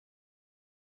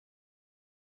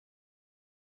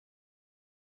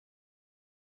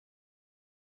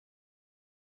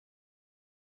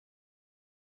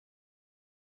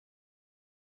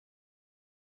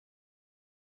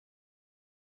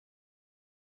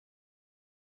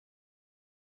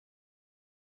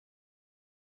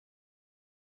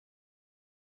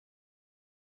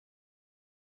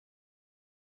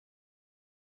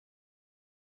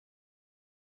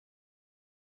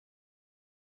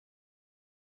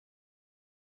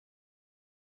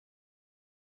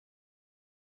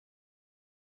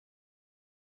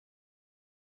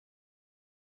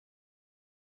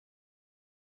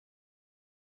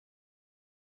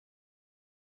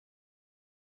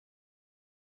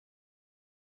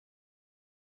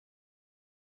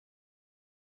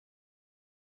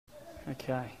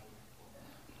Okay.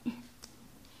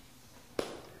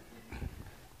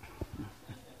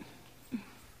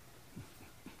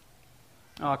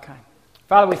 Okay.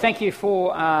 Father, we thank you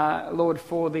for, Lord,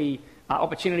 for the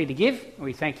opportunity to give.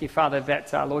 We thank you, Father,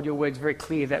 that, Lord, your word's very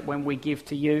clear that when we give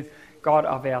to you, God,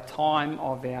 of our time,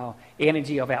 of our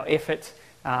energy, of our effort,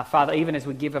 Father, even as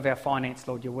we give of our finance,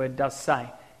 Lord, your word does say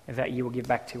that you will give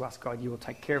back to us, God. You will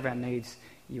take care of our needs.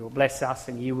 You will bless us,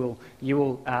 and you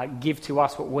will give to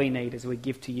us what we need as we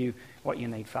give to you what you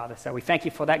need, Father. So we thank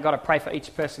you for that. God, I pray for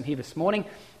each person here this morning,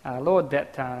 Lord,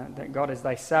 that God, as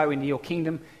they sow into your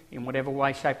kingdom in whatever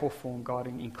way, shape or form, God,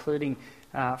 including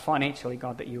financially,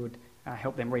 God, that you would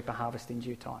help them reap a harvest in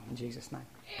due time. In Jesus' name.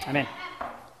 Amen.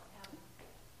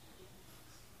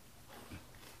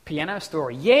 Piano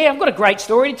story. Yeah, I've got a great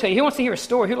story to tell you. Who wants to hear a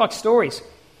story? Who likes stories?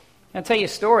 I'll tell you a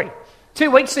story. 2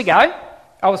 weeks ago,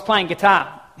 I was playing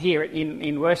guitar here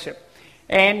in worship.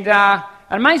 And an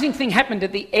amazing thing happened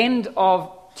at the end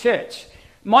of church.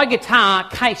 My guitar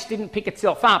case didn't pick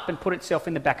itself up and put itself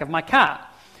in the back of my car.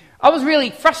 I was really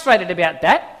frustrated about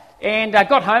that, and I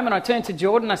got home and I turned to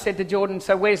Jordan. I said to Jordan,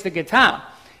 so where's the guitar?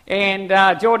 And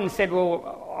Jordan said,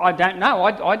 well, I don't know.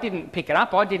 I didn't pick it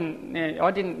up. I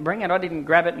didn't bring it. I didn't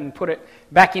grab it and put it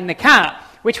back in the car,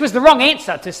 which was the wrong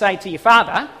answer to say to your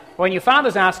father. When your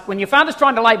father's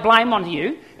trying to lay blame on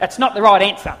you, that's not the right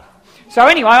answer. So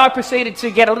anyway, I proceeded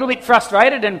to get a little bit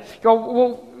frustrated and go,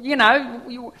 well,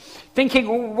 thinking,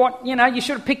 you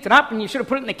should have picked it up and you should have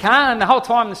put it in the car. And the whole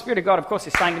time the Spirit of God, of course,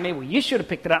 is saying to me, well, you should have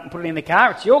picked it up and put it in the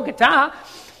car. It's your guitar.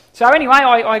 So anyway,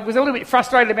 I was a little bit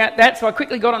frustrated about that. So I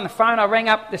quickly got on the phone. I rang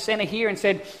up the centre here and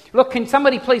said, look, can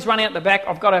somebody please run out the back?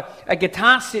 I've got a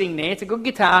guitar sitting there. It's a good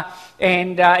guitar.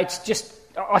 And it's just,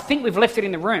 I think we've left it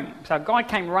in the room. So a guy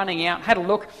came running out, had a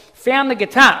look, found the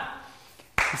guitar.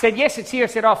 He said, yes, it's here. I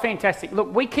said, oh, fantastic.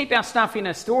 Look, we keep our stuff in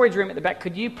a storage room at the back.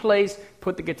 Could you please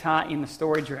put the guitar in the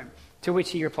storage room? To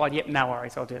which he replied, yep, no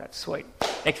worries, I'll do that. Sweet.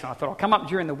 Excellent. I thought I'll come up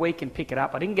during the week and pick it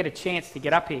up. I didn't get a chance to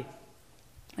get up here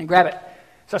and grab it.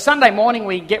 So Sunday morning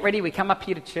we get ready, we come up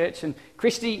here to church, and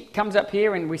Christy comes up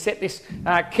here and we set this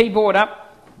keyboard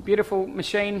up, beautiful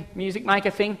machine, music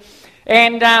maker thing.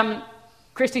 And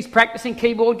Christy's practicing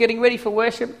keyboard, getting ready for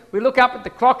worship. We look up at the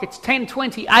clock, it's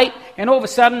 10:28, and all of a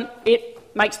sudden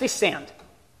it makes this sound,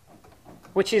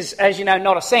 which is, as you know,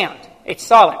 not a sound. It's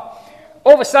silent.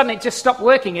 All of a sudden it just stopped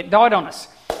working. It died on us.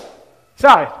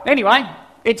 So, anyway,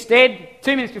 it's dead.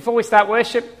 2 minutes before we start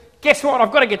worship, guess what?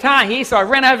 I've got a guitar here, so I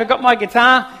ran over, got my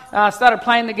guitar, started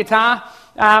playing the guitar.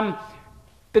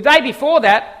 The day before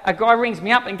that, a guy rings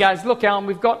me up and goes, look,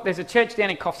 Alan, there's a church down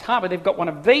in Coffs Harbour. They've got one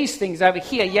of these things over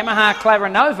here, Yamaha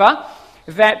Clarinova,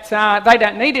 that they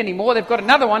don't need anymore. They've got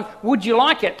another one. Would you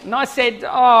like it? And I said,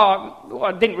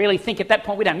 I didn't really think at that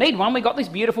point we don't need one. We've got this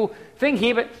beautiful thing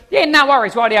here, but yeah, no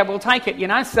worries, rightio, we'll take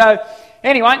it, So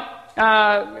anyway,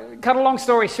 cut a long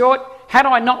story short, had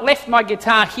I not left my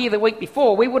guitar here the week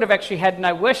before, we would have actually had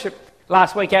no worship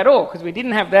last week at all, because we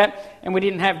didn't have that and we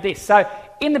didn't have this. So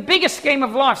in the bigger scheme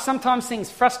of life, sometimes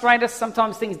things frustrate us,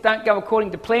 sometimes things don't go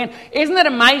according to plan. Isn't it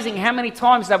amazing how many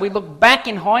times that we look back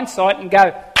in hindsight and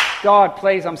go, God,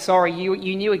 please, I'm sorry, you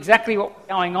knew exactly what was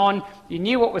going on, you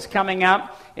knew what was coming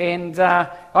up, and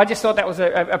I just thought that was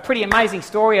a pretty amazing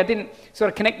story. I didn't sort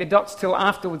of connect the dots till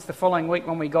afterwards the following week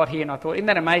when we got here, and I thought, isn't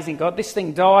that amazing, God? This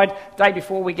thing died the day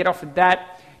before we get offered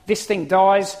that. This thing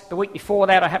dies the week before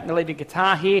that. I happen to leave a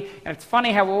guitar here, and it's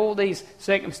funny how all these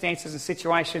circumstances and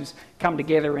situations come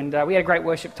together, and we had a great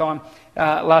worship time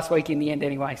last week in the end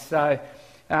anyway. So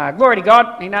glory to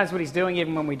God. He knows what he's doing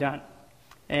even when we don't.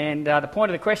 And the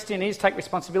point of the question is, take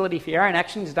responsibility for your own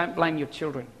actions. Don't blame your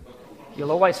children.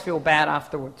 You'll always feel bad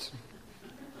afterwards.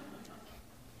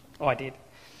 I did.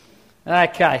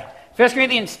 Okay. 1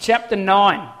 Corinthians chapter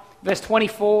 9, verse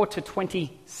 24 to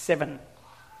 27.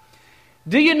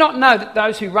 Do you not know that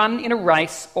those who run in a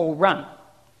race all run,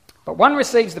 but one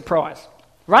receives the prize?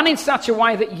 Run in such a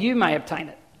way that you may obtain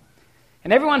it.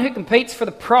 And everyone who competes for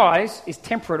the prize is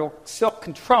temperate or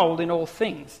self-controlled in all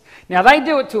things. Now they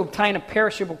do it to obtain a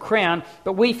perishable crown,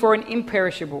 but we for an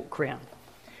imperishable crown.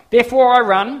 Therefore I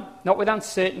run, not with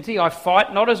uncertainty. I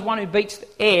fight, not as one who beats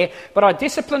the air, but I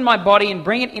discipline my body and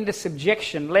bring it into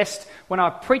subjection, lest when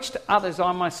I preach to others,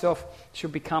 I myself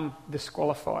should become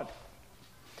disqualified.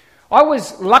 I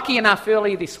was lucky enough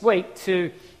earlier this week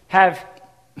to have,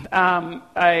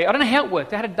 I don't know how it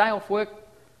worked. I had a day off work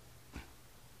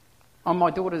on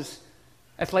my daughter's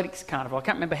athletics carnival. I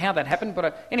can't remember how that happened,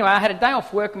 but anyway, I had a day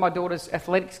off work on my daughter's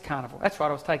athletics carnival. That's right,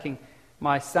 I was taking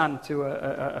my son to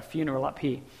a funeral up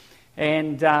here.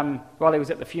 And while he was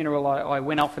at the funeral, I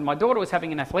went off, and my daughter was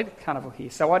having an athletic carnival here.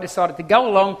 So I decided to go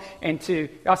along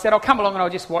I said, I'll come along and I'll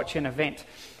just watch an event.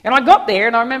 And I got there,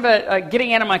 and I remember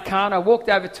getting out of my car, and I walked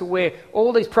over to where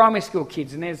all these primary school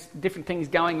kids, and there's different things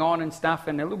going on and stuff,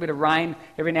 and a little bit of rain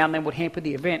every now and then would hamper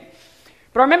the event.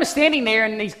 But I remember standing there,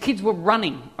 and these kids were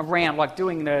running around, like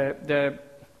doing the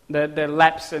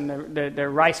laps and the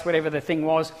race, whatever the thing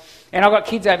was. And I've got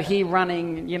kids over here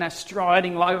running,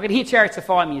 striding. Like, I could hear Chariots of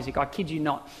Fire music, I kid you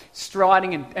not.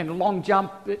 Striding and long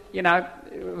jump, it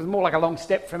was more like a long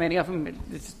step for many of them.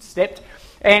 It stepped.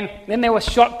 And then there was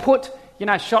shot put,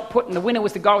 and the winner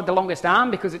was the guy with the longest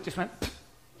arm, because it just went...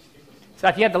 So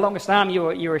if you had the longest arm, you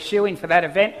were a shoo-in for that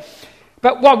event.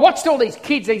 But I watched all these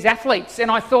kids, these athletes, and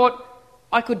I thought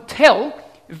I could tell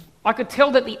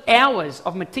that the hours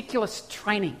of meticulous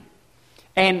training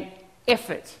and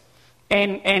effort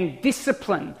and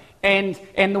discipline and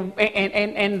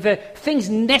the things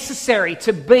necessary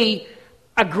to be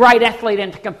a great athlete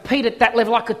and to compete at that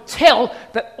level, I could tell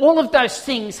that all of those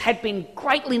things had been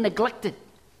greatly neglected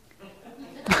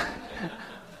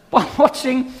by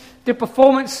watching the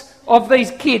performance of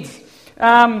these kids.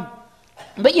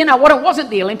 But you know what? It wasn't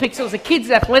the Olympics. It was a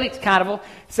kids' athletics carnival,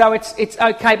 so it's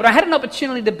okay. But I had an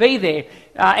opportunity to be there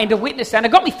and to witness that. And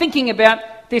it got me thinking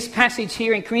about this passage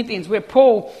here in Corinthians where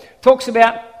Paul talks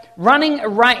about running a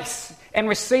race and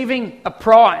receiving a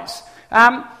prize.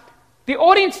 The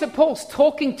audience that Paul's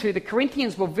talking to, the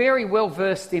Corinthians, were very well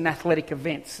versed in athletic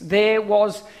events. There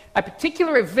was a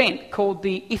particular event called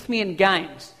the Isthmian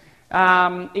Games.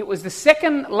 It was the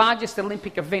second largest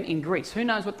Olympic event in Greece. Who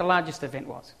knows what the largest event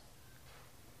was?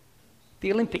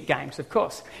 The Olympic Games, of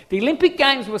course. The Olympic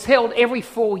Games was held every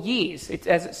 4 years,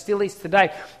 as it still is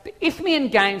today. The Isthmian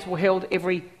Games were held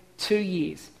every 2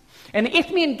 years. And the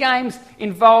Isthmian Games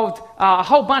involved a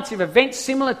whole bunch of events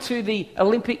similar to the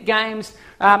Olympic Games.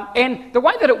 And the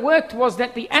way that it worked was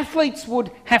that the athletes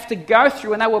would have to go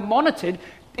through, and they were monitored.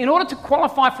 In order to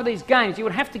qualify for these games, you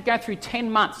would have to go through 10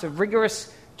 months of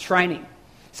rigorous training.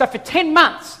 So for 10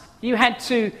 months, you had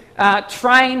to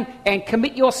train and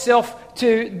commit yourself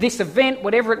to this event,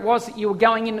 whatever it was that you were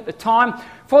going in at the time.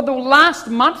 For the last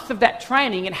month of that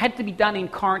training, it had to be done in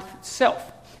Corinth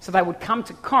itself. So they would come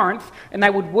to Corinth and they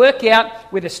would work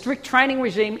out with a strict training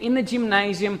regime in the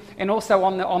gymnasium and also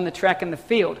on the track and the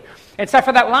field. And so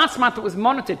for that last month it was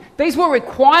monitored. These were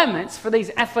requirements for these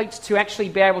athletes to actually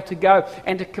be able to go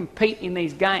and to compete in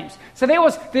these games. So there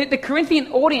was the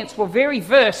Corinthian audience were very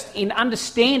versed in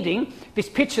understanding this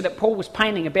picture that Paul was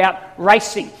painting about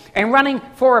racing and running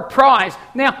for a prize.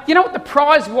 Now, you know what the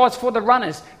prize was for the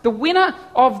runners? The winner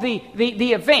of the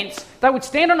events, they would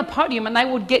stand on a podium and they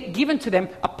would get given to them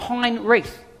a pine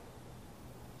wreath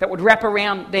that would wrap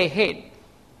around their head.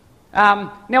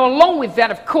 Now, along with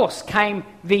that, of course, came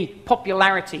the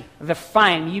popularity, the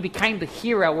fame. You became the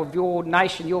hero of your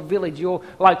nation, your village, your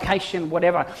location,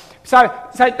 whatever. So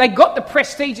they got the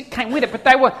prestige that came with it, but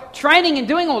they were training and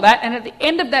doing all that, and at the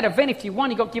end of that event, if you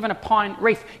won, you got given a pine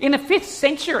wreath. In the 5th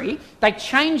century, they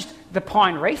changed the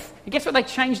pine wreath, and guess what they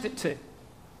changed it to?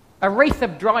 A wreath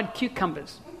of dried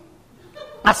cucumbers.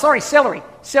 Celery.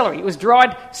 It was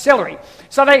dried celery.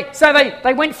 So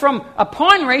they went from a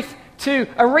pine wreath to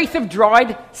a wreath of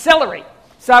dried celery.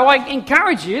 So I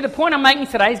encourage you, the point I'm making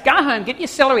today is go home, get your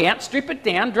celery out, strip it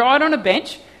down, dry it on a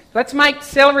bench. Let's make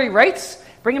celery wreaths,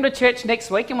 bring them to church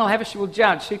next week, and we'll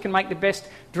judge who can make the best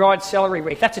dried celery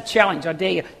wreath. That's a challenge, I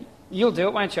dare you. You'll do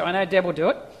it, won't you? I know Deb will do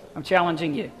it. I'm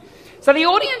challenging you. So the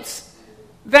audience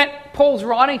that Paul's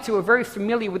writing to are very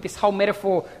familiar with this whole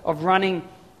metaphor of running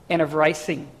and of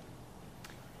racing.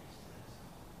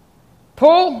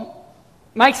 Paul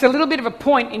makes a little bit of a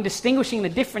point in distinguishing the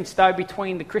difference, though,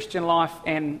 between the Christian life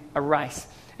and a race.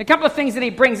 A couple of things that he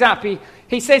brings up.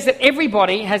 He says that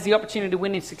everybody has the opportunity to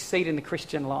win and succeed in the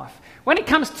Christian life. When it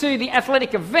comes to the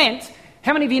athletic event,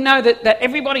 how many of you know that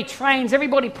everybody trains,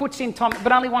 everybody puts in time,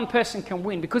 but only one person can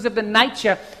win because of the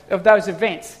nature of those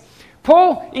events?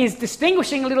 Paul is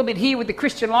distinguishing a little bit here with the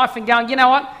Christian life and going, you know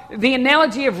what, the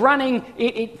analogy of running,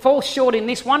 it falls short in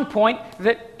this one point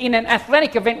that in an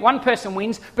athletic event one person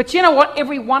wins, but you know what,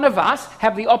 every one of us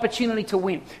have the opportunity to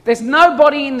win. There's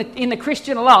nobody in the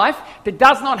Christian life that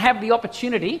does not have the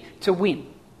opportunity to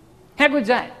win. How good's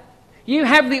that? You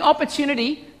have the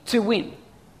opportunity to win.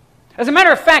 As a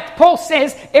matter of fact, Paul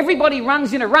says everybody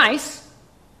runs in a race.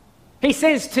 He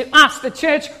says to us, the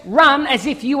church, run as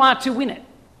if you are to win it.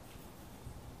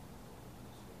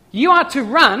 You are to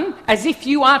run as if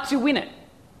you are to win it.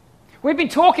 We've been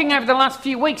talking over the last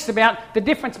few weeks about the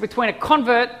difference between a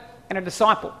convert and a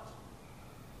disciple.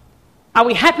 Are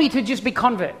we happy to just be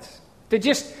converts? To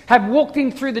just have walked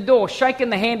in through the door, shaken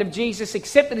the hand of Jesus,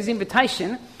 accepted his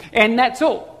invitation, and that's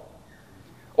all?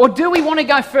 Or do we want to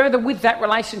go further with that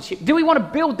relationship? Do we want to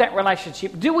build that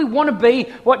relationship? Do we want to be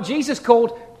what Jesus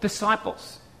called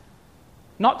disciples?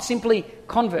 Not simply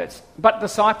converts, but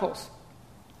disciples.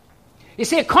 You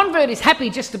see, a convert is happy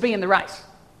just to be in the race.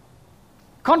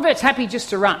 Convert's happy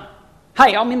just to run.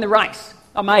 Hey, I'm in the race.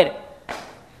 I made it.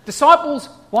 Disciples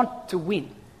want to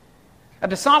win. A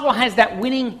disciple has that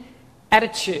winning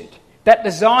attitude, that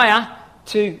desire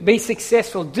to be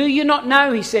successful. Do you not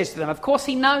know, he says to them. Of course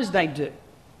he knows they do.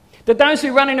 That those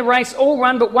who run in a race all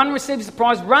run, but one receives the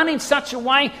prize. Run in such a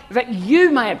way that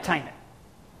you may obtain it.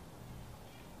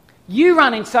 You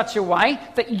run in such a way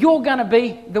that you're going to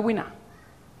be the winner.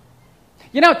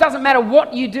 You know, it doesn't matter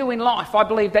what you do in life. I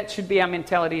believe that should be our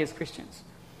mentality as Christians.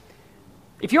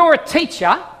 If you're a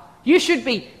teacher, you should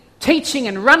be teaching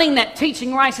and running that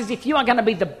teaching race as if you are going to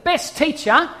be the best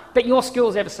teacher that your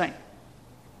school's ever seen.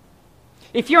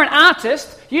 If you're an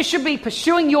artist, you should be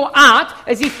pursuing your art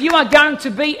as if you are going to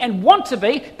be and want to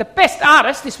be the best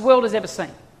artist this world has ever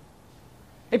seen.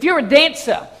 If you're a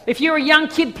dancer, if you're a young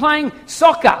kid playing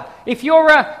soccer, if you're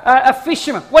a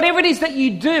fisherman, whatever it is that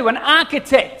you do, an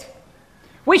architect,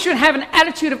 we should have an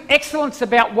attitude of excellence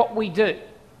about what we do.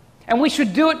 And we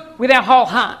should do it with our whole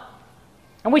heart.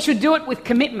 And we should do it with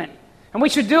commitment. And we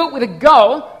should do it with a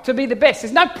goal to be the best.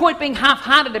 There's no point being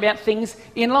half-hearted about things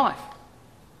in life.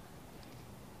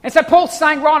 And so Paul's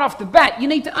saying right off the bat, you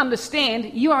need to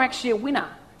understand you are actually a winner.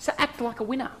 So act like a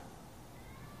winner.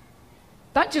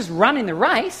 Don't just run in the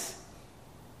race.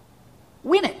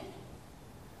 Win it.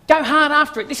 Go hard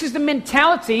after it. This is the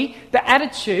mentality, the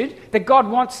attitude that God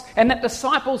wants and that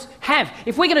disciples have.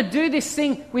 If we're going to do this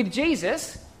thing with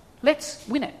Jesus, let's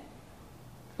win it.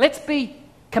 Let's be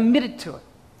committed to it.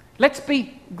 Let's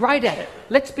be great at it.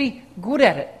 Let's be good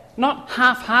at it. Not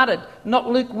half-hearted, not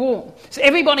lukewarm. So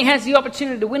everybody has the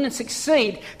opportunity to win and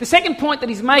succeed. The second point that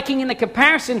he's making in the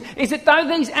comparison is that though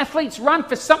these athletes run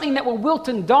for something that will wilt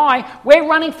and die, we're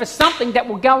running for something that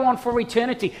will go on for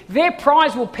eternity. Their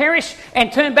prize will perish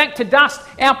and turn back to dust.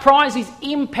 Our prize is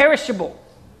imperishable.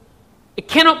 It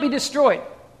cannot be destroyed.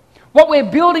 What we're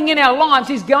building in our lives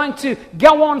is going to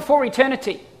go on for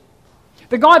eternity.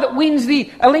 The guy that wins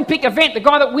the Olympic event, the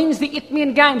guy that wins the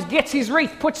Isthmian Games, gets his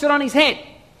wreath, puts it on his head.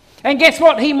 And guess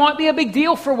what? He might be a big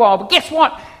deal for a while. But guess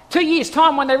what? 2 years'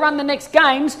 time when they run the next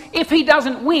games, if he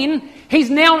doesn't win, he's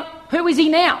now... Who is he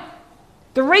now?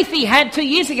 The wreath he had 2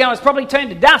 years ago has probably turned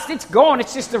to dust. It's gone.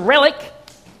 It's just a relic.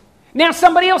 Now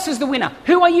somebody else is the winner.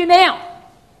 Who are you now?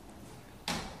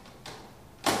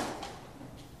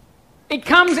 It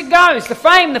comes, it goes. The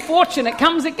fame, the fortune, it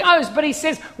comes, it goes. But he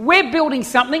says, we're building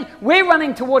something. We're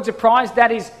running towards a prize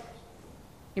that is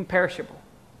imperishable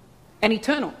and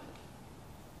eternal.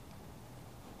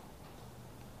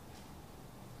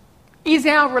 Is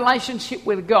our relationship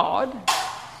with God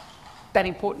that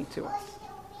important to us?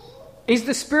 Is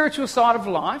the spiritual side of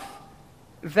life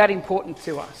that important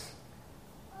to us?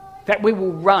 That we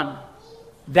will run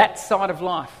that side of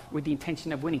life with the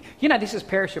intention of winning. You know, this is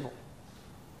perishable.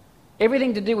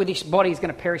 Everything to do with this body is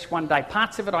going to perish one day.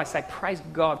 Parts of it, I say, praise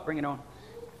God, bring it on.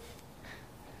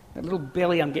 That little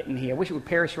belly I'm getting here, I wish it would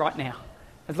perish right now,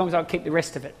 as long as I would keep the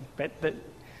rest of it. But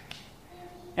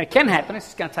and it can happen. It's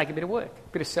just going to take a bit of work, a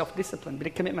bit of self-discipline, a bit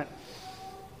of commitment.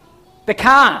 The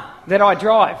car that I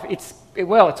drive, it's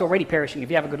already perishing if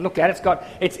you have a good look at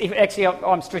it. Actually,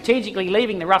 I'm strategically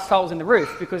leaving the rust holes in the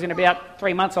roof because in about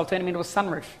 3 months I'll turn them into a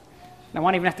sunroof. And I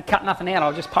won't even have to cut nothing out.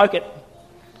 I'll just poke it.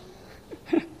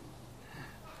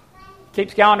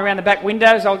 Keeps going around the back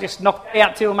windows. I'll just knock it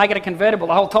out too and make it a convertible.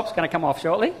 The whole top's going to come off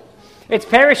shortly. It's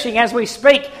perishing as we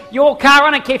speak. Your car,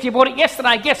 I don't care if you bought it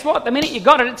yesterday, guess what? The minute you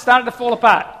got it, it started to fall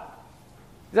apart.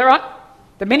 Is that right?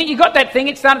 The minute you got that thing,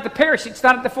 it started to perish. It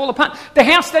started to fall apart. The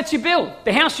house that you build,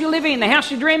 the house you live in, the house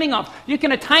you're dreaming of, you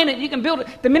can attain it, you can build it.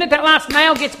 The minute that last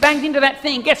nail gets banged into that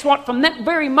thing, guess what? From that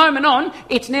very moment on,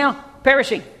 it's now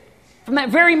perishing. From that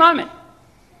very moment.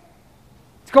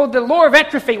 It's called the law of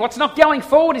atrophy. What's not going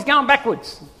forward is going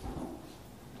backwards.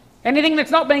 Anything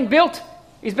that's not being built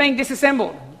is being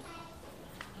disassembled.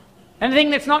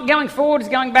 Anything that's not going forward is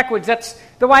going backwards. That's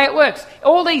the way it works.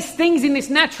 All these things in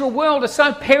this natural world are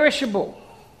so perishable.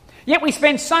 Yet we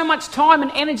spend so much time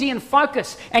and energy and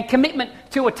focus and commitment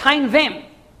to attain them.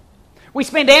 We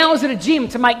spend hours at a gym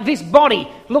to make this body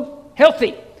look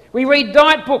healthy. We read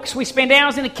diet books. We spend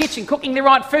hours in the kitchen cooking the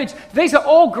right foods. These are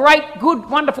all great, good,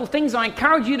 wonderful things. I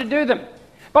encourage you to do them.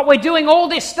 But we're doing all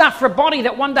this stuff for a body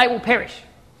that one day will perish.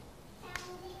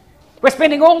 We're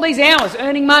spending all these hours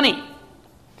earning money,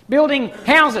 building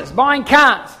houses, buying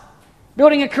cars,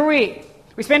 building a career,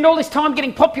 We spend all this time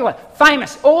getting popular,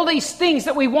 famous, all these things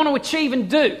that we want to achieve and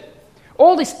do.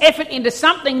 All this effort into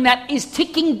something that is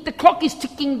ticking, the clock is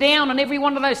ticking down on every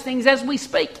one of those things as we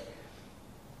speak.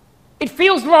 It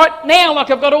feels right now like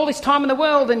I've got all this time in the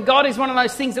world, and God is one of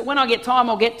those things that when I get time,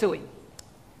 I'll get to Him.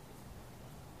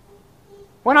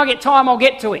 When I get time, I'll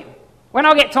get to Him. When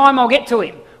I get time, I'll get to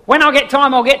Him. When I get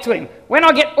time, I'll get to Him.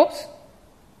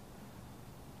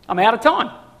 I'm out of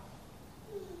time.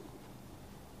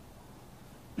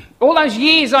 All those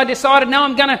years I decided, no,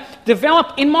 I'm going to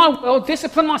develop in my world,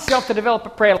 discipline myself to develop a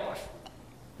prayer life.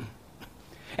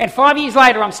 And 5 years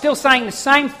later, I'm still saying the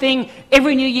same thing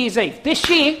every New Year's Eve.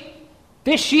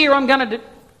 This year I'm going to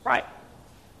pray.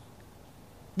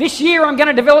 This year I'm going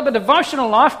to develop a devotional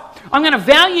life. I'm going to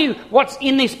value what's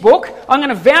in this book. I'm going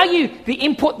to value the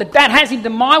input that has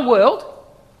into my world.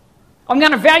 I'm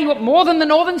going to value it more than the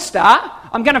Northern Star.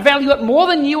 I'm going to value it more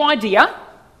than New Idea.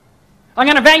 I'm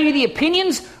going to value the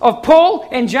opinions of Paul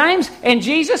and James and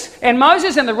Jesus and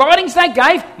Moses and the writings they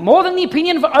gave more than the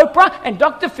opinion of Oprah and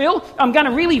Dr. Phil. I'm going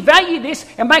to really value this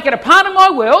and make it a part of my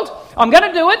world. I'm going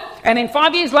to do it. And then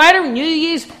 5 years later, New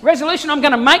Year's resolution, I'm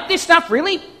going to make this stuff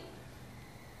really.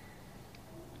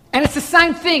 And it's the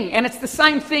same thing, and it's the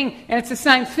same thing, and it's the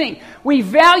same thing. We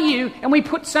value and we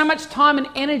put so much time and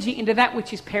energy into that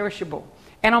which is perishable.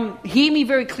 And hear me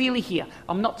very clearly here.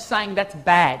 I'm not saying that's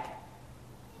bad.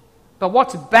 But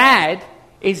what's bad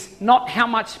is not how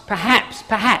much, perhaps,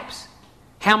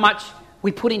 how much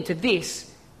we put into this,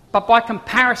 but by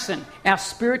comparison, our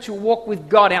spiritual walk with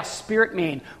God, our spirit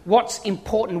man, what's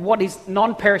important, what is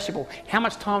non-perishable, how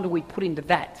much time do we put into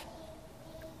that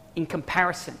in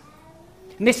comparison?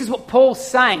 And this is what Paul's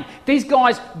saying. These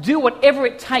guys do whatever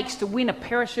it takes to win a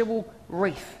perishable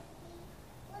wreath.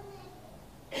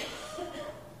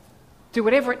 Do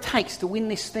whatever it takes to win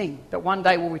this thing that one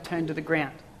day will return to the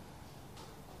ground.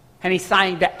 And he's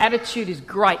saying the attitude is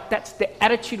great. That's the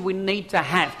attitude we need to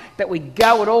have. That we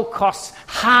go at all costs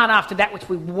hard after that which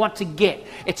we want to get.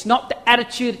 It's not the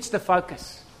attitude, it's the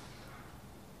focus.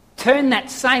 Turn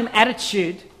that same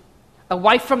attitude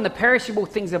away from the perishable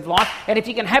things of life. And if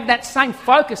you can have that same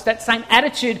focus, that same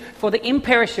attitude for the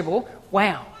imperishable,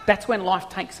 wow, that's when life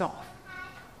takes off.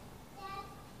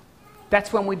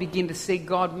 That's when we begin to see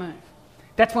God move.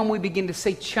 That's when we begin to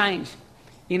see change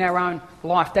in our own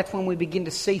life. That's when we begin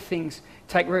to see things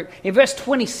take root. In verse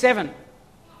 27,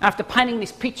 after painting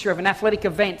this picture of an athletic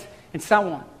event and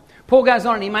so on, Paul goes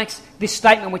on and he makes this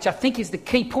statement, which I think is the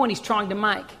key point he's trying to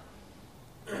make.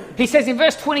 He says in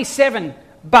verse 27,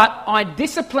 "But I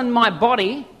discipline my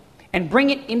body and bring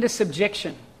it into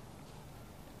subjection."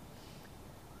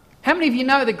 How many of you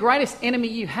know the greatest enemy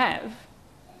you have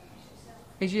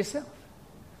is yourself?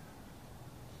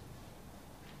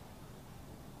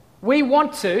 We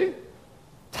want to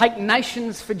take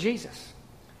nations for Jesus.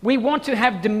 We want to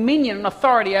have dominion and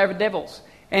authority over devils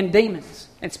and demons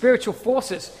and spiritual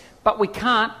forces, but we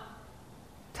can't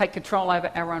take control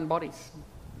over our own bodies.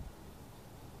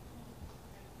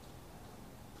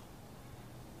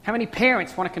 How many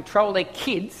parents want to control their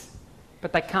kids,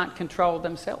 but they can't control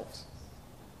themselves?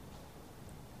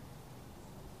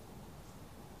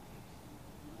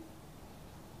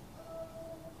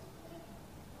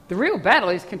 The real battle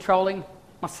is controlling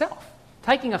myself,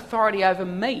 taking authority over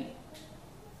me.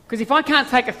 Because if I can't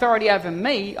take authority over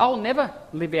me, I'll never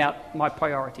live out my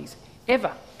priorities,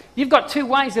 ever. You've got two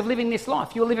ways of living this life.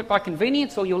 You'll live it by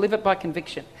convenience or you'll live it by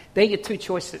conviction. They're your two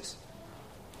choices.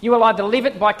 You will either live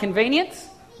it by convenience,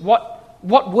 what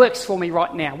works for me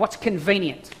right now, what's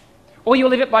convenient, or you'll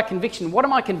live it by conviction. What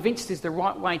am I convinced is the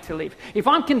right way to live? If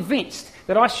I'm convinced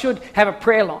that I should have a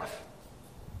prayer life,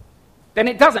 then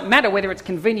it doesn't matter whether it's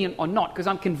convenient or not, because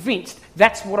I'm convinced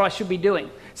that's what I should be doing.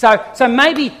 So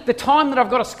maybe the time that I've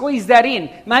got to squeeze that in,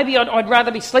 maybe I'd rather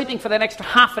be sleeping for that extra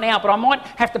half an hour, but I might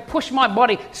have to push my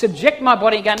body, subject my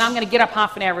body and go, no, I'm going to get up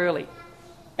half an hour early.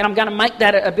 And I'm going to make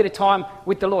that a bit of time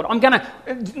with the Lord.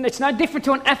 It's no different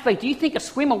to an athlete. Do you think a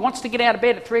swimmer wants to get out of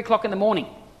bed at 3 o'clock in the morning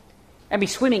and be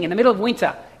swimming in the middle of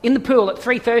winter in the pool at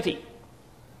 3:30,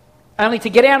 only to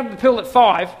get out of the pool at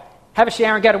 5, have a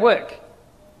shower and go to work?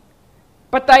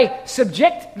 But they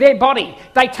subject their body.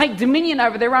 They take dominion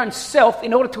over their own self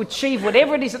in order to achieve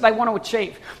whatever it is that they want to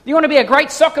achieve. You want to be a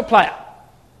great soccer player?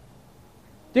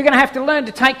 You're going to have to learn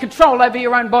to take control over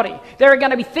your own body. There are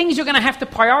going to be things you're going to have to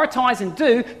prioritise and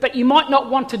do that you might not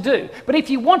want to do. But if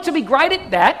you want to be great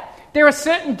at that, there are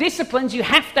certain disciplines you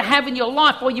have to have in your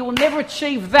life or you will never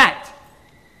achieve that.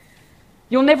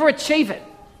 You'll never achieve it.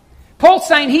 Paul's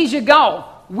saying, here's your goal.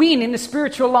 Win in the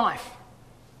spiritual life.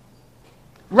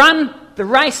 Run the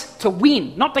race to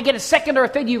win. Not to get a second or a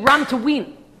third, you run to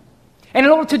win. And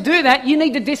in order to do that, you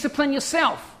need to discipline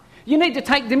yourself. You need to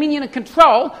take dominion and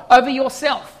control over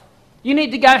yourself. You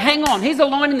need to go, hang on, here's a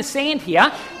line in the sand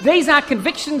here. These are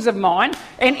convictions of mine,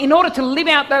 and in order to live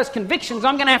out those convictions,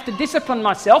 I'm going to have to discipline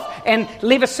myself and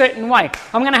live a certain way.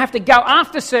 I'm going to have to go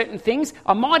after certain things.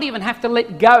 I might even have to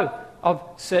let go of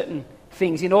certain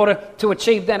things in order to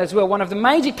achieve that as well. One of the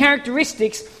major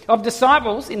characteristics of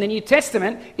disciples in the New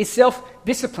Testament is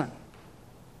self-discipline.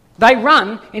 They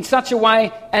run in such a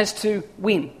way as to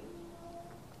win.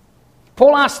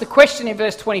 Paul asks the question in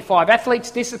verse 25,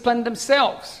 athletes discipline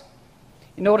themselves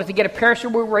in order to get a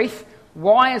perishable wreath.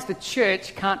 Why as the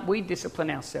church can't we discipline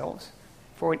ourselves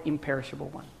for an imperishable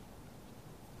one?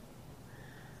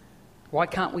 Why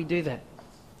can't we do that?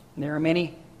 And there are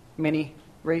many, many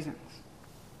reasons.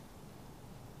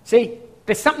 See,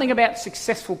 there's something about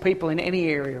successful people in any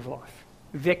area of life.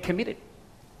 They're committed.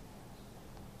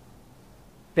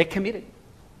 They're committed.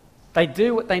 They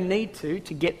do what they need to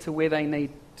get to where they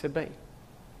need to be.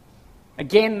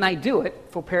 Again, they do it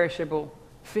for perishable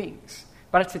things.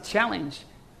 But it's a challenge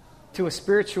to a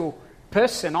spiritual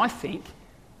person, I think.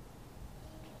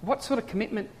 What sort of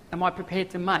commitment am I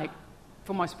prepared to make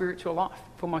for my spiritual life,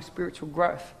 for my spiritual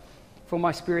growth, for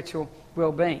my spiritual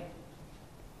well-being?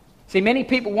 See, many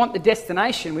people want the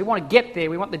destination. We want to get there.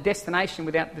 We want the destination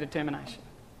without the determination.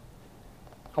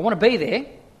 I want to be there,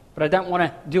 but I don't want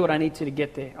to do what I need to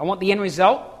get there. I want the end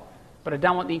result, but I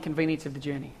don't want the inconvenience of the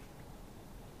journey.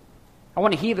 I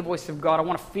want to hear the voice of God. I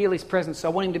want to feel His presence. I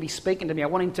want Him to be speaking to me. I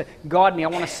want Him to guide me. I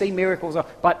want to see miracles.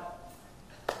 But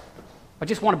I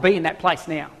just want to be in that place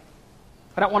now.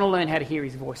 I don't want to learn how to hear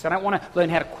His voice. I don't want to learn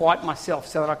how to quiet myself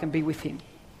so that I can be with Him.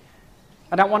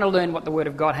 I don't want to learn what the Word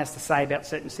of God has to say about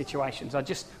certain situations. I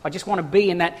just want to be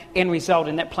in that end result,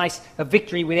 in that place of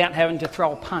victory without having to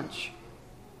throw a punch.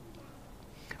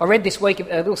 I read this week a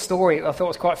little story I thought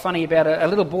was quite funny about a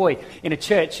little boy in a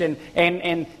church,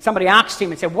 and somebody asked him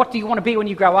and said, what do you want to be when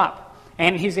you grow up?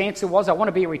 And his answer was, I want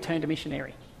to be a returned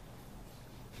missionary.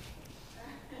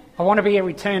 I want to be a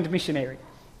returned missionary.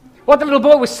 What the little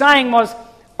boy was saying was,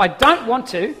 I don't want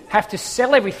to have to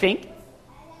sell everything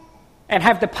and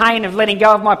have the pain of letting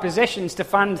go of my possessions to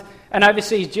fund an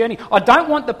overseas journey. I don't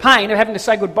want the pain of having to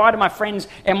say goodbye to my friends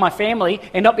and my family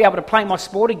and not be able to play my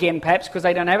sport again, perhaps, because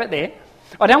they don't have it there.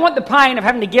 I don't want the pain of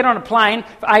having to get on a plane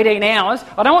for 18 hours.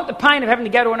 I don't want the pain of having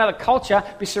to go to another culture,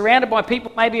 be surrounded by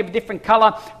people maybe of a different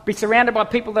colour, be surrounded by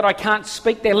people that I can't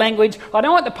speak their language. I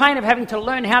don't want the pain of having to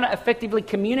learn how to effectively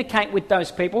communicate with those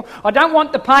people. I don't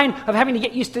want the pain of having to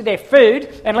get used to their food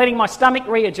and letting my stomach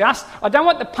readjust. I don't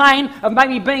want the pain of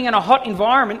maybe being in a hot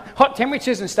environment, hot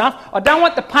temperatures and stuff. I don't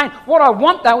want the pain. What I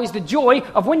want, though, is the joy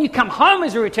of when you come home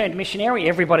as a returned missionary,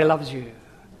 everybody loves you.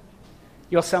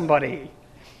 You're somebody.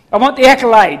 I want the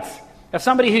accolades of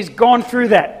somebody who's gone through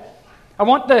that. I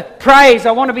want the praise.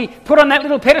 I want to be put on that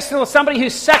little pedestal of somebody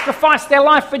who's sacrificed their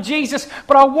life for Jesus,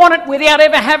 but I want it without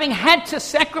ever having had to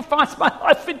sacrifice my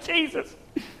life for Jesus.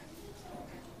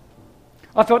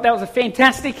 I thought that was a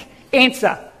fantastic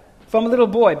answer from a little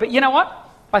boy. But you know what?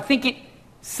 I think it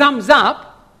sums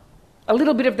up a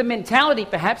little bit of the mentality,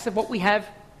 perhaps, of what we have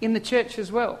in the church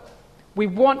as well. We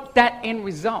want that end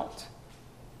result.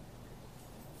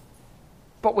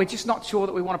 But we're just not sure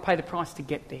that we want to pay the price to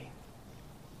get there.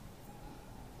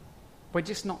 We're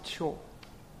just not sure.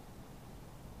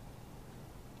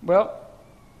 Well,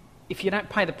 if you don't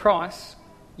pay the price,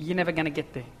 you're never going to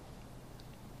get there.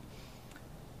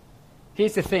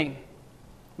 Here's the thing.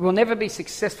 We'll never be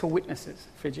successful witnesses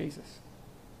for Jesus.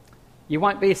 You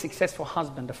won't be a successful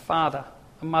husband, a father,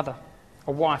 a mother,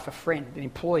 a wife, a friend, an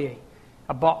employee,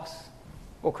 a boss,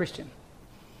 or Christian.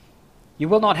 You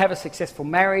will not have a successful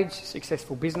marriage,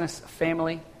 successful business, a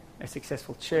family, a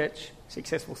successful church,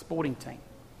 successful sporting team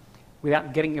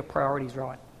without getting your priorities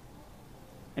right.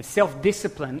 And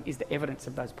self-discipline is the evidence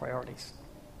of those priorities.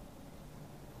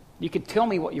 You could tell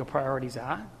me what your priorities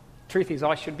are. Truth is,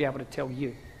 I should be able to tell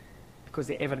you because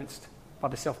they're evidenced by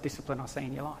the self-discipline I see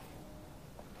in your life.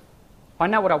 I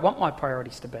know what I want my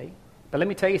priorities to be, but let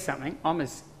me tell you something. I'm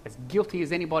as guilty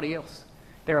as anybody else.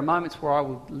 There are moments where I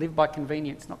will live by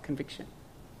convenience, not conviction.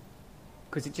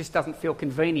 Because it just doesn't feel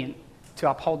convenient to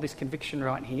uphold this conviction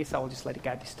right here, so I'll just let it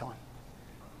go this time.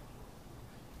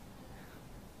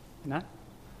 You know?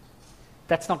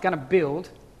 That's not going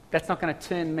to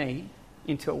turn me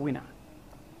into a winner.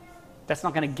 That's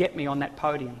not going to get me on that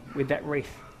podium with that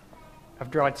wreath of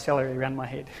dried celery around my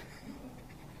head.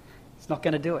 It's not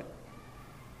going to do it.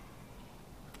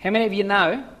 How many of you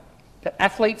know that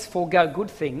athletes forego good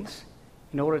things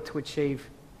in order to achieve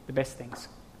the best things?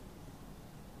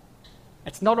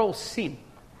 It's not all sin.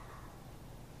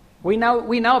 We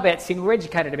know about sin. We're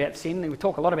educated about sin. We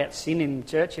talk a lot about sin in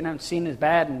church. Sin is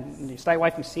bad, and you stay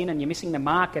away from sin, and you're missing the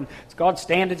mark, and it's God's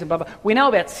standards, and blah, blah. We know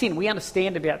about sin. We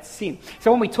understand about sin. So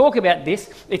when we talk about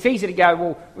this, it's easy to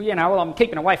go, well, I'm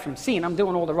keeping away from sin. I'm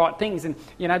doing all the right things, and,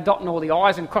 dotting all the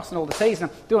I's and crossing all the T's,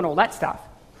 and I'm doing all that stuff.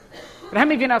 But how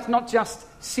many of you know it's not just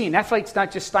sin? Athletes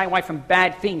don't just stay away from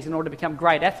bad things in order to become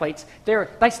great athletes.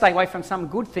 They stay away from some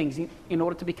good things in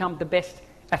order to become the best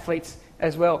athletes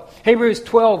as well. Hebrews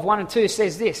 12, 1 and 2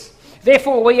 says this: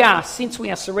 Therefore we are, since we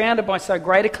are surrounded by so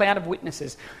great a cloud of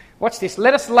witnesses. Watch this.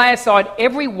 Let us lay aside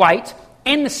every weight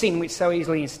and the sin which so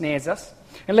easily ensnares us,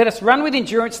 and let us run with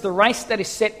endurance the race that is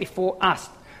set before us,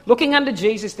 looking unto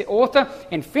Jesus, the author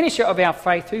and finisher of our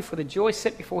faith, who for the joy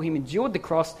set before him endured the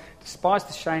cross, despised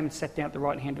the shame, and sat down at the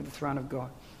right hand of the throne of God.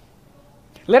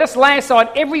 Let us lay aside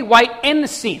every weight and the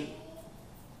sin.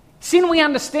 Sin we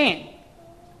understand.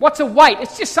 What's a weight?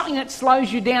 It's just something that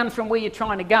slows you down from where you're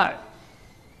trying to go.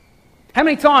 How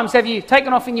many times have you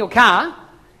taken off in your car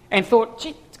and thought,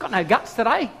 gee, it's got no guts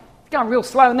today. It's going real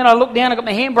slow. And then I look down, I've got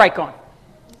my handbrake on.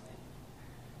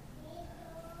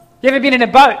 You ever been in a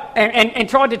boat and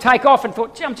tried to take off and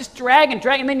thought, gee, I'm just dragging,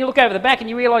 and then you look over the back and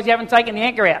you realise you haven't taken the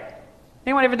anchor out?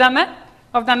 Anyone ever done that?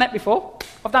 I've done that before.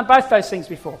 I've done both those things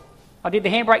before. I did the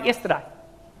handbrake yesterday.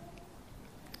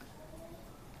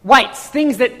 Weights,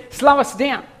 things that slow us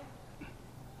down.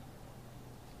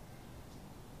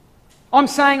 I'm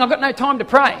saying I've got no time to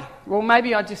pray. Well,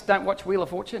 maybe I just don't watch Wheel of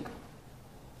Fortune.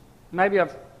 Maybe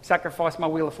I've sacrificed my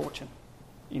Wheel of Fortune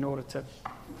in order to...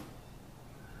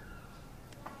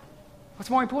 What's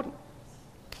more important?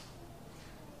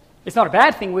 It's not a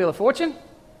bad thing, Wheel of Fortune.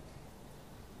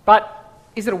 But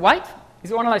is it a weight?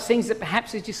 Is it one of those things that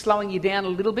perhaps is just slowing you down a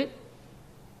little bit?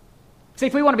 See,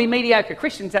 if we want to be mediocre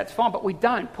Christians, that's fine, but we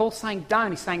don't. Paul's saying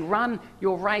don't. He's saying run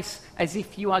your race as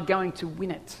if you are going to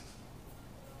win it.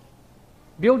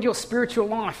 Build your spiritual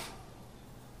life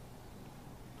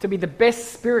to be the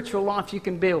best spiritual life you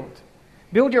can build.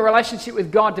 Build your relationship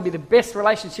with God to be the best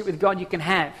relationship with God you can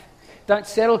have. Don't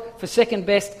settle for second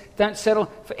best. Don't settle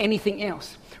for anything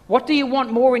else. What do you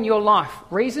want more in your life?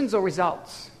 Reasons or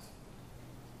results?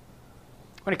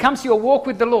 When it comes to your walk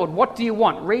with the Lord, what do you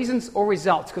want? Reasons or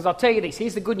results? Because I'll tell you this,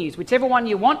 here's the good news. Whichever one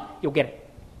you want, you'll get it.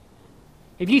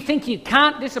 If you think you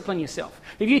can't discipline yourself,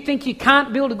 if you think you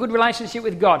can't build a good relationship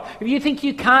with God, if you think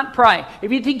you can't pray,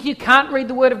 if you think you can't read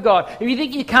the Word of God, if you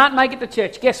think you can't make it to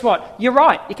church, guess what? You're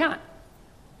right, you can't.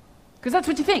 Because that's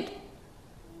what you think.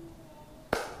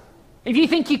 If you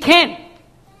think you can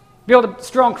build a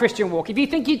strong Christian walk, if you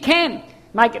think you can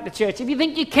make it to church, if you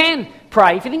think you can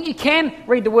pray, if you think you can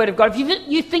read the Word of God, if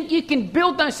you think you can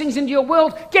build those things into your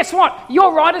world, guess what?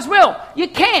 You're right as well. You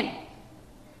can.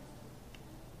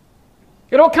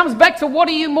 It all comes back to what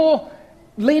are you more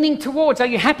leaning towards? Are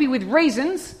you happy with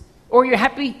reasons or are you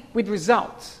happy with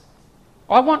results?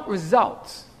 I want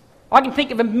results. I can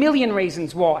think of 1,000,000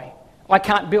 reasons why I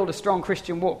can't build a strong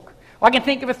Christian walk. I can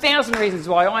think of 1,000 reasons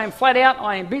why I am flat out,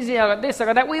 I am busy, I got this, I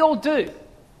got that. We all do.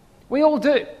 We all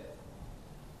do.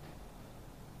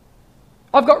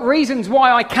 I've got reasons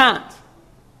why I can't.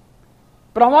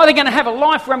 But I'm either going to have a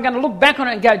life where I'm going to look back on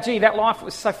it and go, gee, that life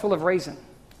was so full of reason.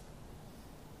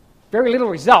 Very little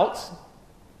results,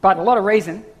 but a lot of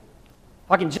reason.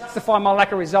 I can justify my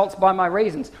lack of results by my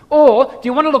reasons. Or do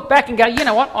you want to look back and go, you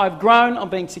know what, I've grown, I'm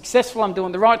being successful, I'm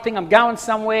doing the right thing, I'm going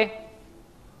somewhere.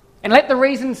 And let the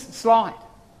reasons slide.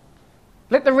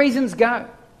 Let the reasons go.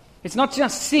 It's not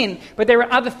just sin, but there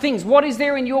are other things. What is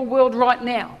there in your world right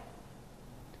now?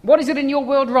 What is it in your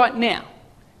world right now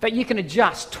that you can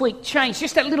adjust, tweak, change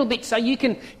just a little bit so you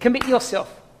can commit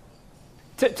yourself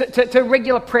to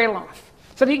regular prayer life?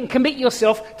 So that you can commit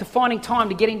yourself to finding time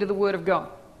to get into the Word of God.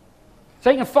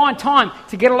 So you can find time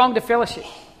to get along to fellowship.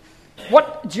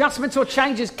 What adjustments or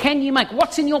changes can you make?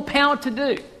 What's in your power to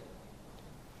do?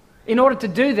 In order to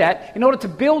do that, in order to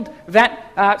build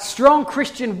that strong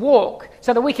Christian walk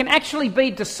so that we can actually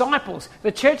be disciples,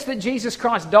 the church that Jesus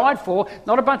Christ died for,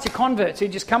 not a bunch of converts who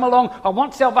just come along, I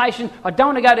want salvation, I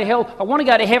don't want to go to hell, I want to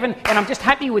go to heaven, and I'm just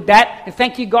happy with that, and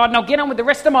thank you God, and I'll get on with the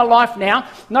rest of my life now,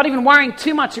 not even worrying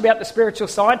too much about the spiritual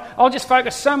side. I'll just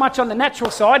focus so much on the natural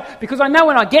side because I know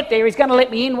when I get there He's going to let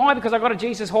me in. Why? Because I've got a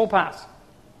Jesus Hall pass.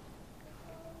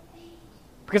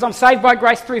 Because I'm saved by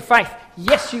grace through faith.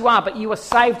 Yes, you are, but you are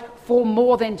saved for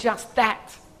more than just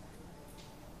that.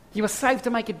 You are saved to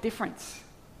make a difference.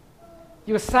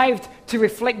 You are saved to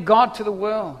reflect God to the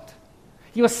world.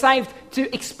 You are saved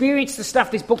to experience the stuff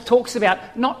this book talks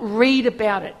about, not read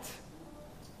about it.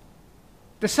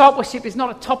 Discipleship is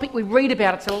not a topic we read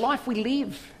about, it's a life we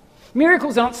live.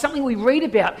 Miracles are not something we read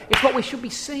about, it's what we should be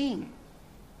seeing.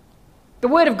 The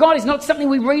Word of God is not something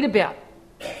we read about.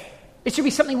 It should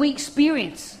be something we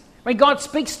experience. When God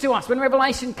speaks to us, when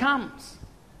revelation comes.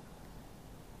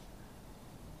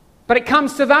 But it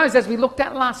comes to those, as we looked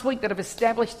at last week, that have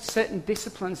established certain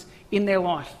disciplines in their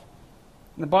life.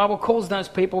 And the Bible calls those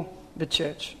people the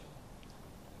church.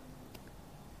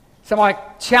 So my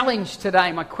challenge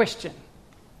today, my question,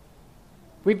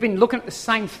 we've been looking at the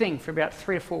same thing for about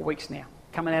 3 or 4 weeks now,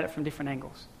 coming at it from different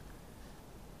angles.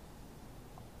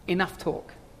 Enough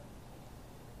talk.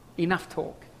 Enough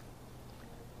talk.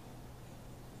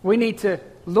 We need to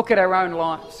look at our own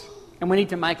lives and we need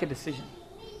to make a decision.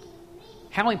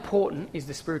 How important is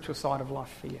the spiritual side of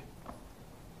life for you?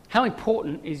 How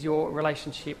important is your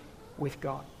relationship with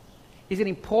God? Is it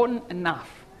important enough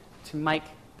to make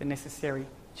the necessary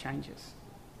changes?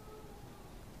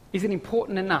 Is it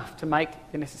important enough to make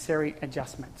the necessary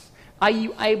adjustments? Are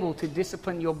you able to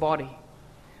discipline your body?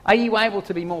 Are you able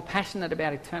to be more passionate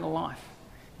about eternal life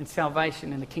and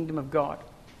salvation and the kingdom of God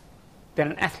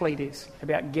than an athlete is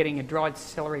about getting a dried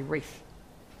celery wreath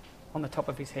on the top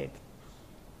of his head?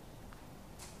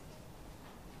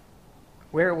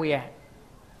 Where are we at?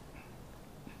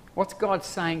 What's God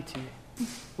saying to you?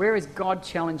 Where is God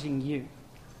challenging you?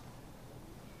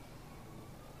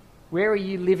 Where are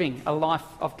you living a life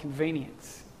of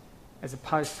convenience as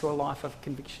opposed to a life of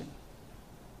conviction?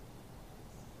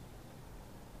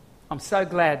 I'm so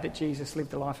glad that Jesus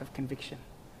lived a life of conviction,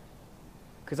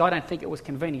 because I don't think it was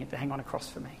convenient to hang on a cross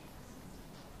for me.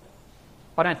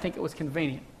 I don't think it was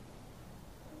convenient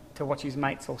to watch his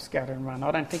mates all scatter and run.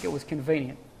 I don't think it was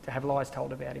convenient to have lies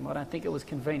told about him. I don't think it was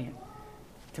convenient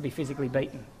to be physically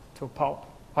beaten to a pulp.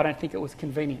 I don't think it was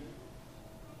convenient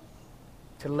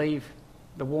to leave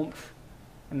the warmth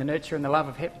and the nurture and the love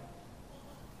of heaven.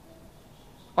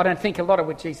 I don't think a lot of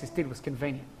what Jesus did was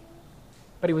convenient,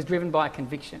 but he was driven by a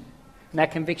conviction. And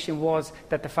that conviction was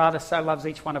that the Father so loves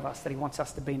each one of us that he wants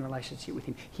us to be in relationship with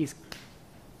him.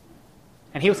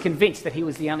 And he was convinced that he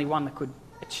was the only one that could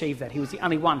achieve that. He was the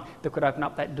only one that could open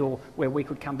up that door where we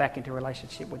could come back into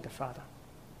relationship with the Father.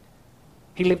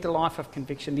 He lived a life of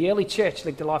conviction. The early church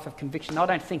lived a life of conviction. I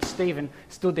don't think Stephen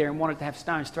stood there and wanted to have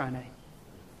stones thrown at him.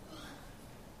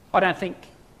 I don't think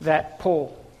that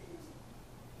Paul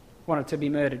wanted to be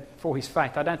murdered for his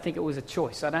faith. I don't think it was a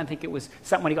choice. I don't think it was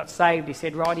something when he got saved, he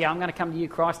said, right, yeah, I'm going to come to you,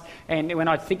 Christ, and when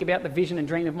I think about the vision and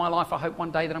dream of my life, I hope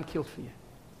one day that I'm killed for you.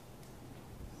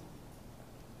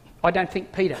 I don't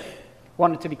think Peter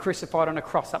wanted to be crucified on a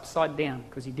cross upside down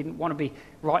because he didn't want to be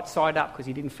right side up because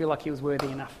he didn't feel like he was worthy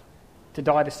enough to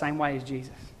die the same way as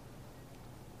Jesus.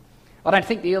 I don't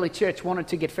think the early church wanted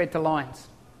to get fed to lions.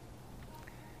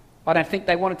 I don't think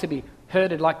they wanted to be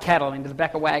herded like cattle into the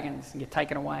back of wagons and get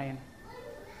taken away.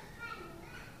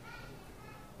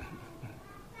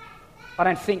 I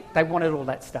don't think they wanted all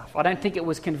that stuff. I don't think it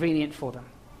was convenient for them.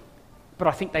 But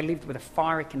I think they lived with a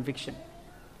fiery conviction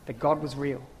that God was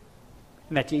real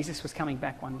and that Jesus was coming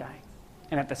back one day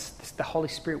and that the Holy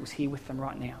Spirit was here with them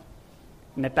right now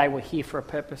and that they were here for a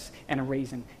purpose and a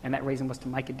reason, and that reason was to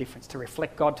make a difference, to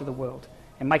reflect God to the world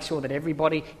and make sure that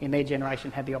everybody in their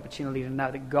generation had the opportunity to know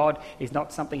that God is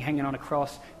not something hanging on a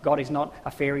cross. God is not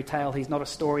a fairy tale. He's not a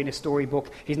story in a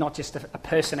storybook. He's not just a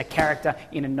person, a character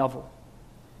in a novel,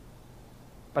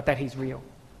 but that he's real.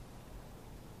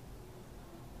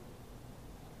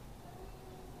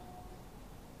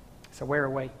 So where are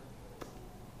we?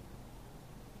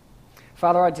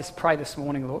 Father, I just pray this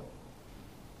morning, Lord,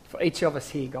 for each of us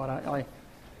here, God.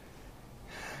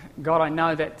 God, I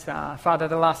know that, Father,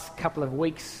 the last couple of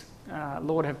weeks,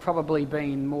 Lord, have probably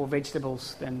been more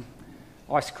vegetables than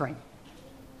ice cream.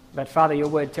 But, Father, your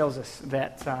word tells us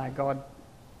that, God,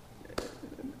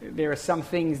 there are some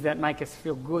things that make us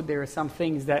feel good. There are some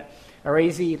things that are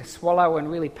easy to swallow and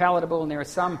really palatable. And there are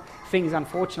some things,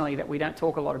 unfortunately, that we don't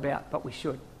talk a lot about, but we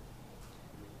should.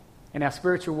 And our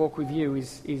spiritual walk with you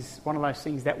is one of those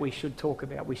things that we should talk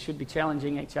about. We should be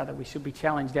challenging each other. We should be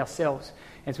challenged ourselves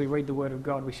as we read the Word of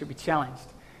God. We should be challenged,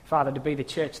 Father, to be the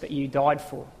church that you died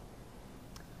for.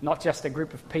 Not just a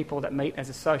group of people that meet as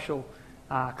a social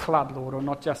club, Lord, or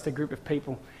not just a group of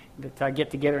people that get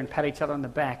together and pat each other on the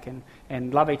back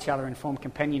and love each other and form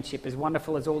companionship. As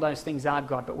wonderful as all those things are,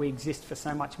 God, but we exist for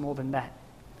so much more than that.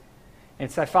 And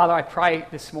so, Father, I pray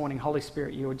this morning, Holy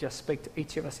Spirit, you would just speak to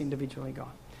each of us individually,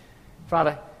 God.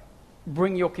 Father,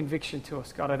 bring your conviction to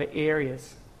us, God. Are there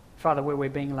areas, Father, where we're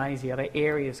being lazy? Are there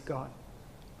areas, God,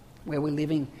 where we're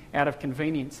living out of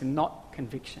convenience and not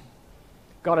conviction?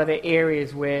 God, are there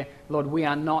areas where, Lord, we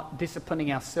are not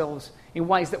disciplining ourselves in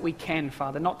ways that we can,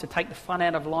 Father, not to take the fun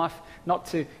out of life, not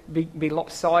to be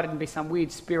lopsided and be some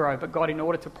weird Spiro, but God, in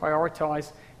order to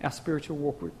prioritise our spiritual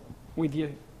walk with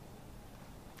you.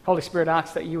 Holy Spirit, I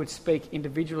ask that you would speak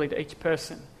individually to each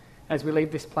person as we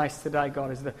leave this place today,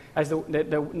 God, as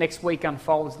the next week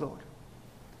unfolds, Lord.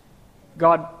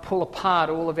 God, pull apart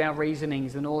all of our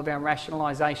reasonings and all of our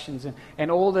rationalisations and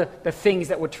all the things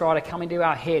that would try to come into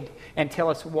our head and tell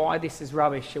us why this is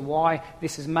rubbish or why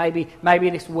this is maybe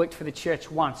this worked for the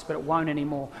church once, but it won't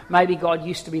anymore. Maybe God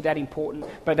used to be that important,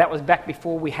 but that was back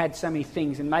before we had so many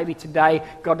things. And maybe today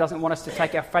God doesn't want us to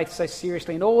take our faith so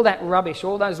seriously. And all that rubbish,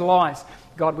 all those lies,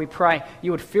 God, we pray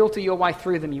you would filter your way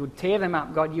through them. You would tear them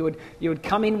up, God. You would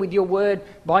come in with your word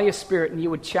by your Spirit and you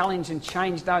would challenge and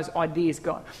change those ideas,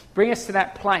 God. Bring us to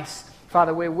that place,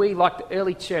 Father, where we, like the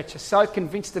early church, are so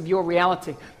convinced of your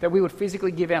reality that we would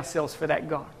physically give ourselves for that,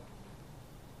 God.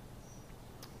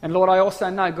 And Lord, I also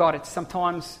know, God, it's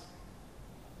sometimes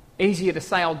easier to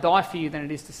say I'll die for you than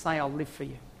it is to say I'll live for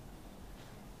you.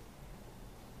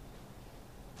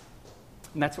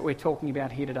 And that's what we're talking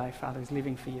about here today, Father, is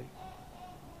living for you.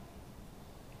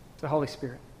 So Holy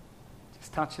Spirit,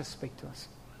 just touch us, speak to us.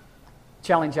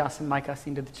 Challenge us and make us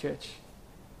into the church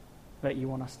that you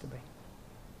want us to be.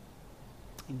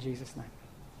 In Jesus'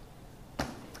 name.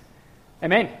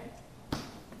 Amen.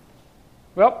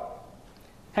 Well,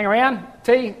 hang around.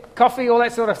 Tea, coffee, all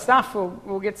that sort of stuff.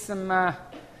 We'll get some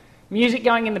music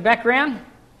going in the background.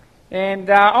 And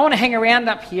I want to hang around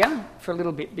up here for a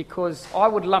little bit because I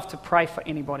would love to pray for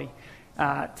anybody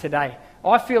today.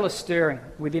 I feel a stirring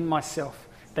within myself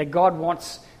that God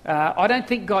wants... I don't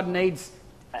think God needs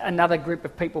another group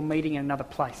of people meeting in another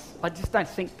place. I just don't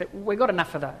think that we've got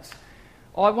enough of those.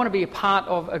 I want to be a part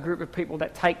of a group of people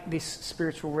that take this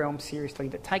spiritual realm seriously,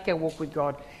 that take our walk with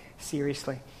God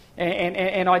seriously.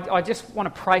 And I just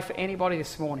want to pray for anybody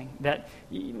this morning that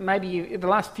maybe the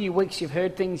last few weeks you've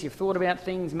heard things, you've thought about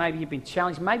things, maybe you've been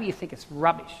challenged, maybe you think it's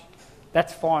rubbish.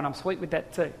 That's fine, I'm sweet with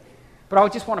that too. But I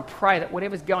just want to pray that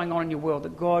whatever's going on in your world,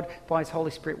 that God, by His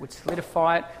Holy Spirit, would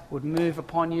solidify it, would move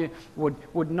upon you,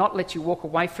 would not let you walk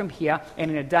away from here and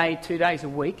in a day, 2 days, a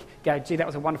week, go, gee, that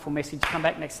was a wonderful message, come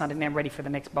back next Sunday, now I'm ready for the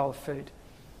next bowl of food.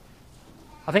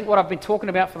 I think what I've been talking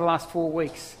about for the last 4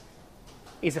 weeks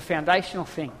is a foundational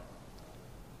thing.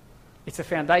 It's a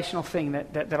foundational thing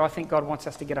that I think God wants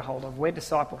us to get a hold of. We're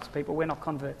disciples, people. We're not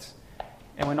converts.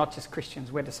 And we're not just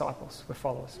Christians. We're disciples. We're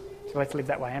followers. So let's live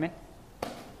that way. Amen?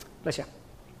 Bless you.